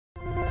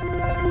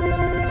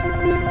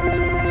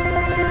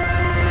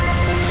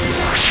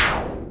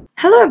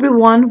Hello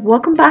everyone,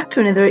 welcome back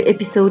to another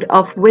episode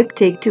of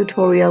Webtech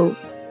Tutorial.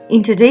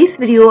 In today's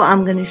video,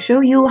 I'm going to show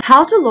you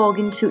how to log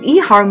into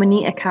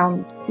eHarmony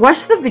account.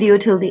 Watch the video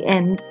till the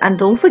end and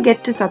don't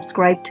forget to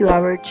subscribe to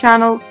our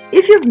channel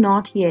if you've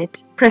not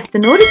yet. Press the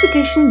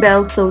notification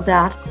bell so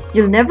that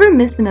you'll never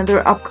miss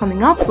another upcoming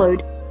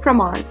upload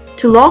from us.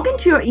 To log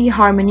into your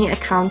eHarmony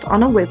account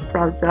on a web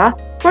browser,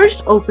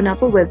 first open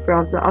up a web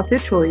browser of your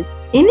choice.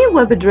 In the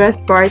web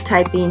address bar,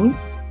 type in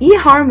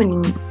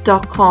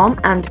eHarmony.com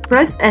and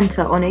press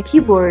enter on your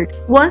keyboard.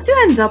 Once you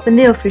end up in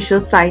the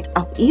official site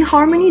of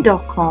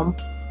eHarmony.com,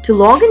 to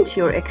log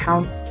into your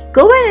account,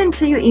 go and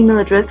enter your email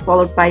address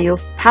followed by your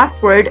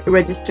password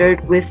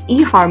registered with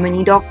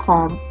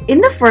eHarmony.com.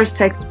 In the first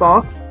text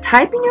box,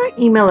 type in your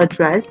email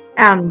address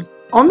and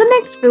on the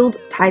next field,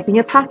 type in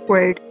your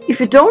password. If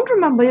you don't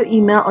remember your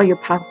email or your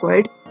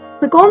password,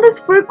 click on this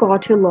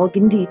Forgot Your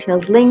Login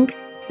Details link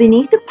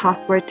beneath the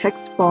password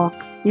text box.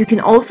 You can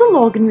also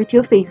log in with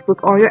your Facebook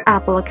or your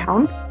Apple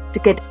account to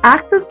get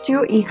access to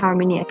your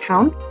eHarmony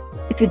account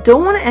if you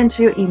don't want to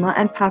enter your email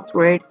and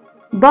password.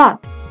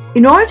 But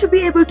in order to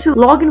be able to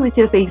log in with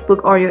your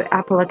Facebook or your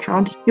Apple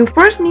account, you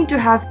first need to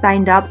have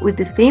signed up with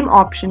the same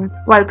option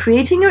while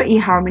creating your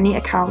eHarmony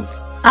account.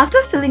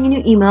 After filling in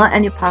your email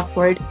and your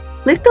password,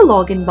 click the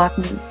login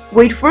button.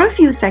 Wait for a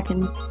few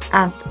seconds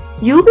and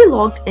you'll be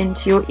logged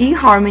into your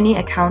eHarmony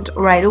account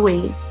right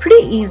away.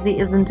 Pretty easy,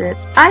 isn't it?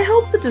 I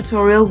hope the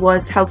tutorial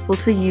was helpful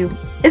to you.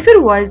 If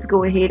it was,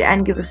 go ahead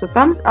and give us a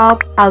thumbs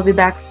up. I'll be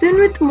back soon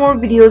with more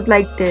videos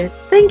like this.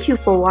 Thank you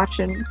for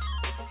watching.